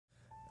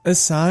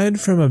Aside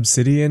from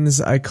Obsidian's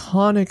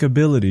iconic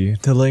ability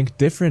to link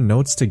different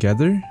notes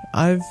together,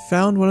 I've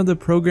found one of the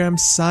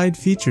program's side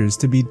features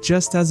to be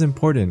just as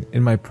important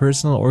in my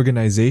personal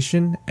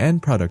organization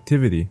and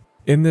productivity.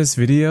 In this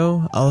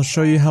video, I'll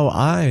show you how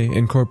I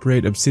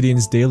incorporate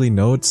Obsidian's daily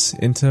notes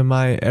into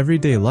my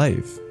everyday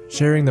life,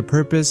 sharing the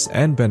purpose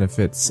and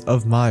benefits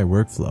of my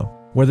workflow.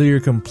 Whether you're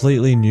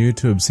completely new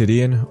to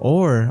Obsidian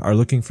or are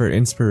looking for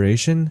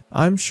inspiration,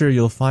 I'm sure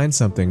you'll find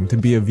something to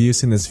be of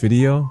use in this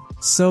video,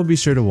 so be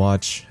sure to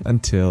watch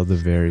until the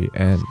very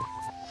end.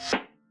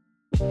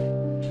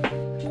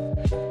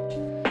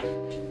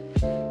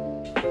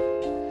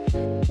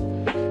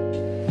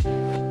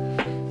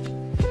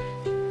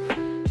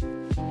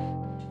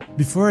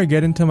 Before I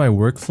get into my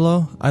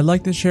workflow, I'd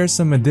like to share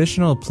some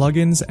additional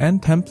plugins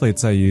and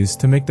templates I use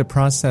to make the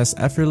process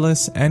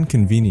effortless and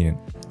convenient.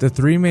 The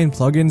three main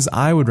plugins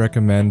I would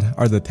recommend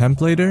are the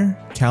Templater,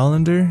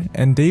 Calendar,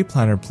 and Day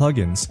Planner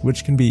plugins,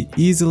 which can be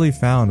easily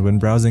found when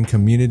browsing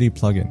community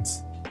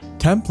plugins.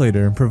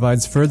 Templater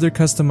provides further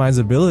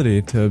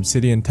customizability to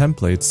Obsidian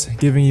templates,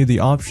 giving you the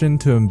option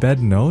to embed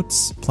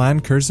notes, plan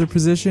cursor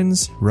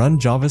positions, run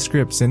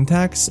JavaScript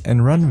syntax,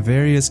 and run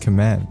various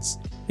commands.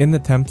 In the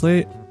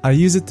template, I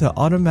use it to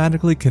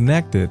automatically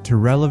connect it to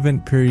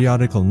relevant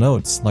periodical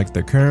notes like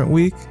the current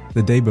week,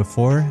 the day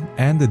before,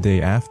 and the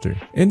day after.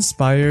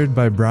 Inspired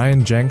by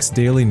Brian Jenk's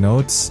daily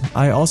notes,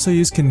 I also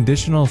use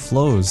conditional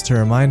flows to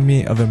remind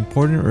me of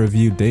important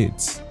review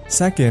dates.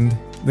 Second,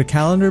 the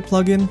Calendar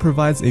plugin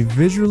provides a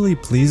visually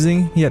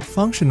pleasing yet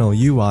functional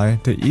UI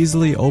to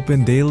easily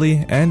open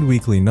daily and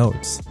weekly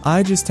notes.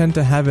 I just tend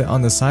to have it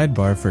on the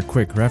sidebar for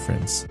quick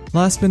reference.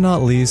 Last but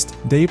not least,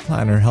 Day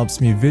Planner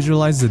helps me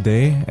visualize the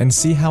day and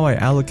see how I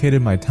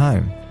allocated my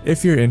time.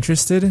 If you're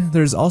interested,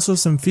 there's also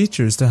some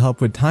features to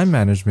help with time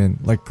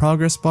management like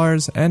progress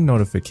bars and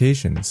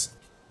notifications.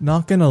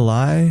 Not gonna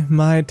lie,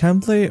 my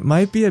template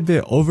might be a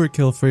bit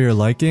overkill for your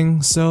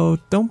liking, so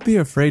don't be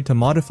afraid to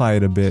modify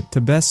it a bit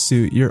to best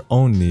suit your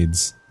own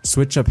needs.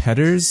 Switch up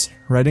headers,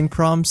 writing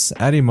prompts,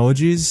 add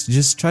emojis,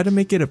 just try to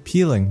make it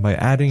appealing by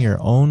adding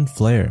your own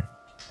flair.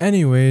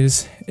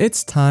 Anyways,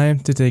 it's time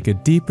to take a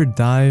deeper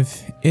dive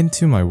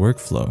into my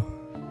workflow.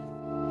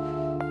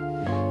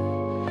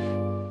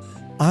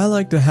 I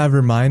like to have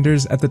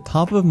reminders at the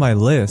top of my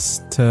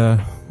list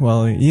to,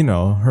 well,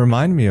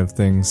 remind me of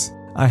things.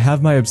 I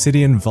have my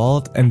Obsidian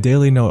Vault and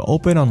Daily Note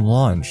open on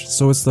launch,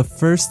 so it's the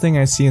first thing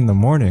I see in the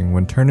morning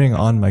when turning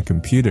on my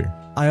computer.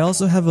 I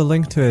also have a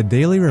link to a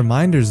daily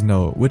reminders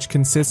note which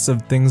consists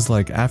of things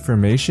like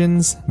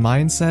affirmations,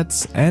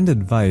 mindsets, and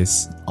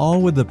advice,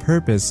 all with the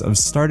purpose of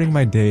starting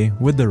my day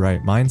with the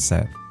right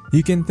mindset.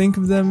 You can think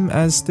of them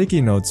as sticky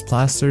notes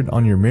plastered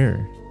on your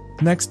mirror.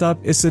 Next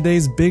up is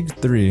today's Big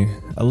 3,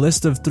 a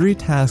list of 3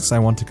 tasks I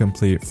want to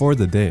complete for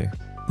the day.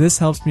 This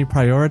helps me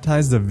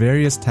prioritize the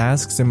various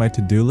tasks in my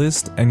to-do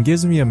list and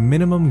gives me a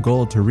minimum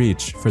goal to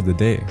reach for the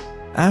day.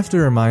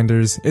 After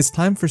reminders, it's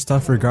time for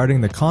stuff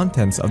regarding the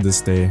contents of this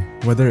day,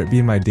 whether it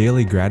be my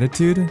daily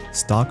gratitude,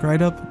 stock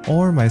write-up,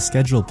 or my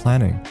schedule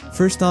planning.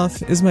 First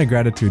off is my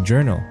gratitude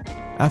journal.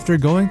 After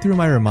going through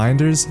my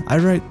reminders, I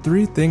write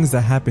 3 things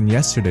that happened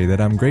yesterday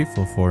that I'm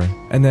grateful for,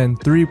 and then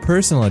 3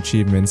 personal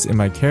achievements in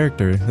my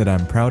character that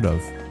I'm proud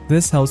of.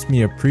 This helps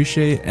me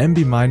appreciate and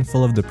be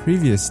mindful of the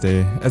previous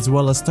day, as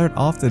well as start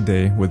off the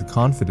day with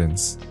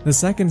confidence. The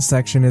second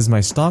section is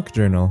my stock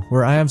journal,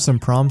 where I have some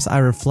prompts I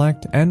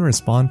reflect and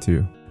respond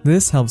to.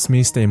 This helps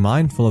me stay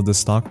mindful of the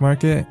stock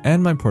market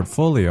and my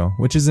portfolio,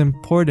 which is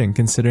important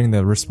considering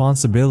the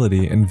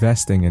responsibility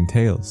investing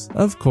entails.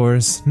 Of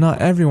course,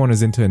 not everyone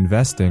is into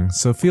investing,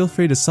 so feel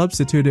free to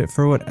substitute it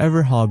for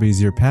whatever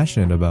hobbies you're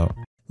passionate about.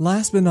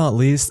 Last but not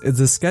least is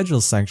the schedule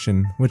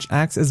section, which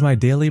acts as my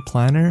daily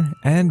planner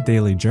and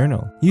daily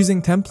journal.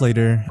 Using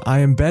Templater, I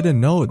embed a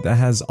note that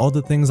has all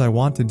the things I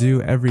want to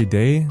do every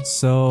day,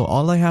 so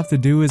all I have to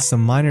do is some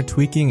minor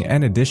tweaking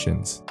and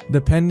additions.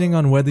 Depending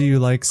on whether you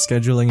like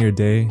scheduling your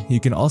day, you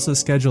can also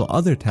schedule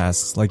other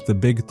tasks like the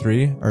Big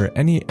 3 or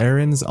any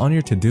errands on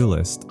your to-do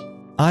list.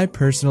 I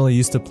personally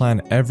used to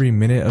plan every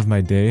minute of my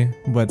day,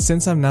 but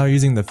since I'm now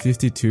using the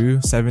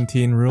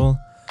 52-17 rule,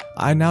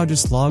 I now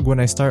just log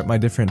when I start my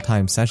different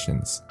time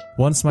sessions.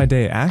 Once my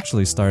day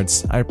actually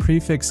starts, I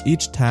prefix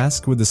each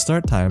task with the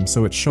start time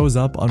so it shows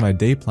up on my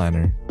day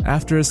planner.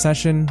 After a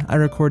session, I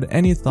record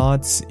any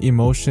thoughts,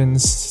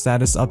 emotions,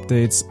 status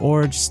updates,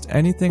 or just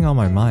anything on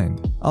my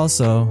mind.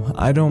 Also,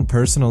 I don't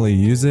personally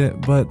use it,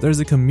 but there's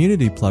a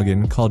community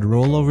plugin called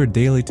Rollover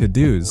Daily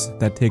To-Dos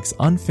that takes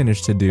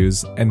unfinished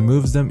to-dos and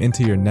moves them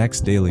into your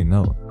next daily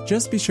note.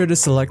 Just be sure to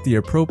select the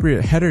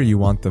appropriate header you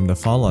want them to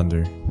fall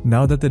under.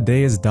 Now that the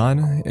day is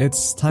done,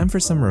 it's time for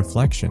some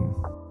reflection.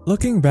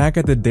 Looking back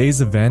at the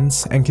day's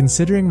events and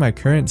considering my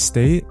current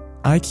state,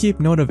 I keep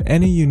note of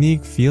any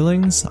unique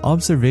feelings,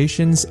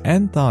 observations,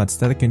 and thoughts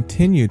that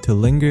continue to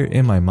linger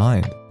in my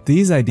mind.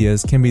 These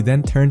ideas can be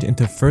then turned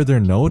into further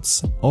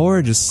notes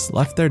or just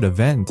left there to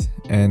vent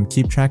and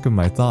keep track of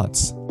my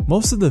thoughts.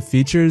 Most of the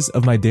features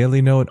of my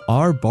daily note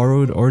are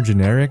borrowed or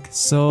generic,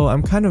 so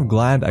I'm kind of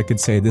glad I could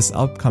say this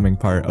upcoming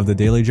part of the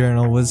daily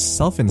journal was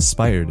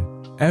self-inspired.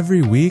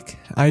 Every week,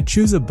 I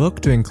choose a book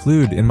to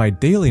include in my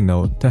daily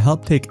note to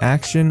help take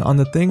action on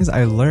the things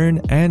I learn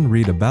and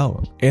read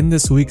about. In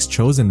this week's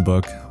chosen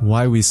book,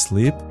 Why We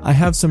Sleep, I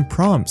have some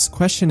prompts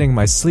questioning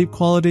my sleep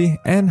quality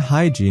and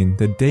hygiene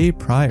the day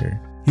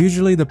prior.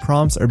 Usually the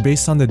prompts are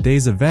based on the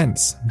day's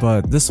events,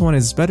 but this one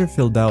is better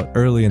filled out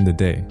early in the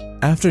day.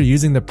 After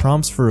using the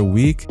prompts for a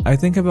week, I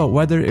think about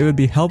whether it would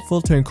be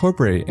helpful to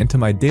incorporate into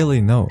my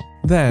daily note.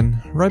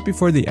 Then, right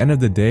before the end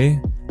of the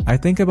day, I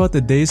think about the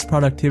day's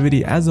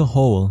productivity as a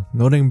whole,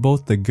 noting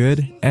both the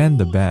good and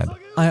the bad.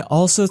 I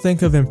also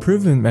think of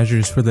improvement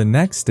measures for the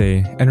next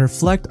day and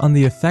reflect on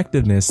the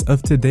effectiveness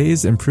of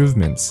today's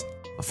improvements.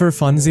 For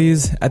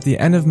funsies, at the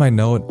end of my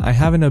note, I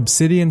have an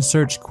Obsidian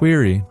search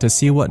query to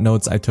see what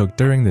notes I took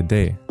during the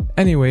day.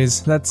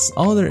 Anyways, that's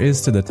all there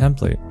is to the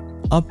template.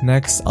 Up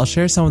next, I'll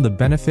share some of the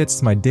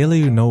benefits my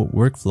daily note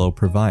workflow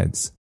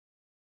provides.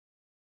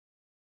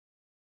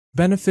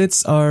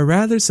 Benefits are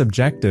rather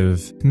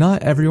subjective.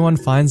 Not everyone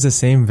finds the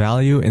same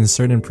value in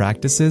certain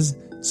practices,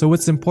 so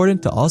it's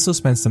important to also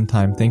spend some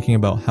time thinking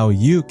about how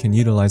you can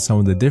utilize some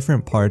of the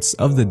different parts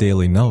of the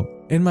daily note.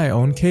 In my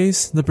own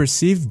case, the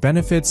perceived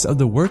benefits of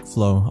the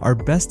workflow are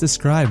best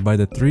described by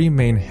the three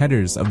main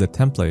headers of the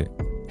template: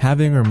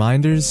 having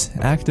reminders,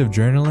 active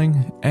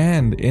journaling,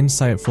 and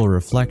insightful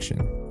reflection.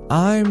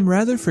 I'm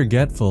rather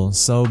forgetful,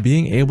 so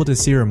being able to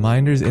see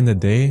reminders in the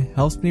day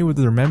helps me with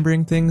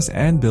remembering things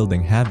and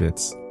building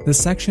habits. The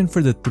section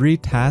for the 3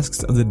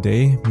 tasks of the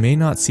day may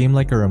not seem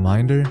like a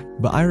reminder,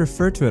 but I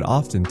refer to it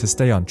often to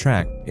stay on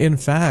track. In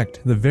fact,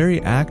 the very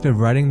act of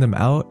writing them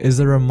out is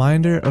a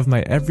reminder of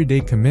my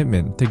everyday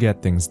commitment to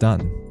get things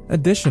done.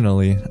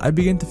 Additionally, I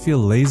begin to feel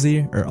lazy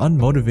or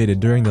unmotivated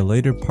during the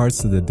later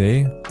parts of the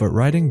day, but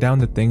writing down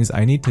the things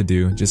I need to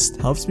do just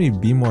helps me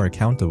be more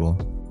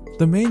accountable.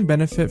 The main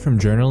benefit from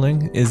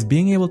journaling is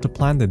being able to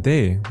plan the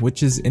day,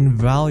 which is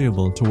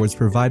invaluable towards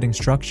providing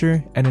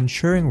structure and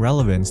ensuring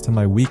relevance to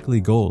my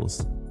weekly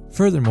goals.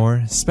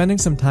 Furthermore, spending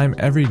some time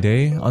every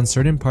day on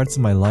certain parts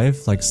of my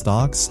life like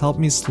stocks help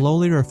me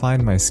slowly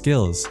refine my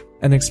skills,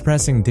 and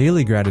expressing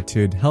daily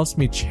gratitude helps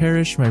me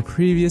cherish my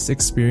previous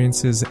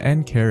experiences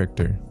and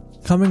character.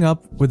 Coming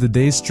up with the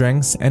day's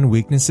strengths and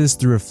weaknesses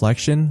through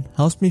reflection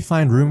helps me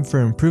find room for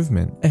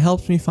improvement. It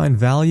helps me find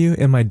value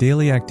in my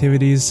daily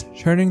activities,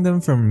 turning them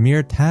from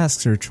mere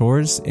tasks or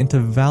chores into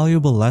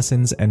valuable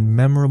lessons and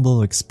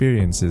memorable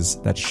experiences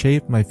that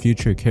shape my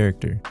future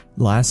character.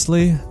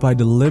 Lastly, by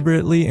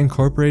deliberately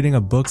incorporating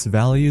a book's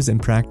values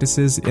and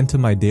practices into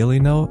my daily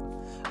note,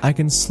 I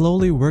can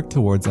slowly work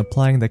towards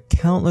applying the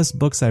countless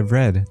books I've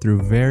read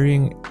through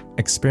varying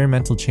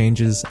experimental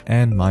changes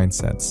and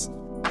mindsets.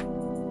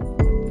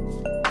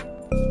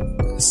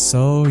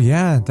 So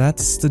yeah,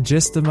 that's the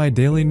gist of my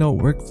daily note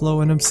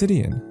workflow in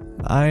Obsidian.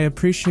 I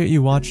appreciate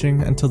you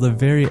watching until the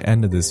very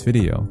end of this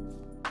video.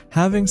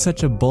 Having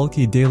such a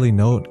bulky daily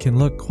note can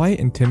look quite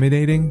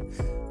intimidating,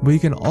 but you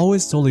can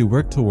always slowly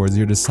work towards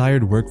your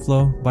desired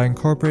workflow by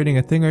incorporating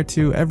a thing or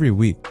two every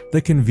week. The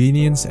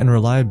convenience and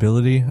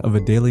reliability of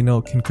a daily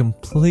note can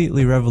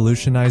completely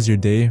revolutionize your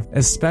day,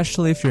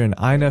 especially if you're an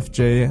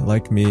INFJ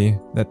like me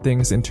that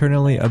thinks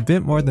internally a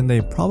bit more than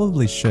they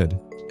probably should.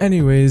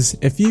 Anyways,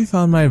 if you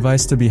found my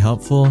advice to be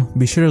helpful,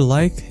 be sure to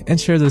like and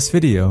share this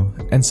video,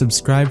 and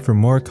subscribe for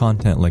more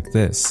content like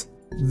this.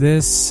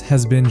 This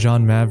has been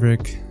John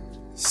Maverick.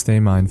 Stay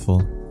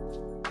mindful.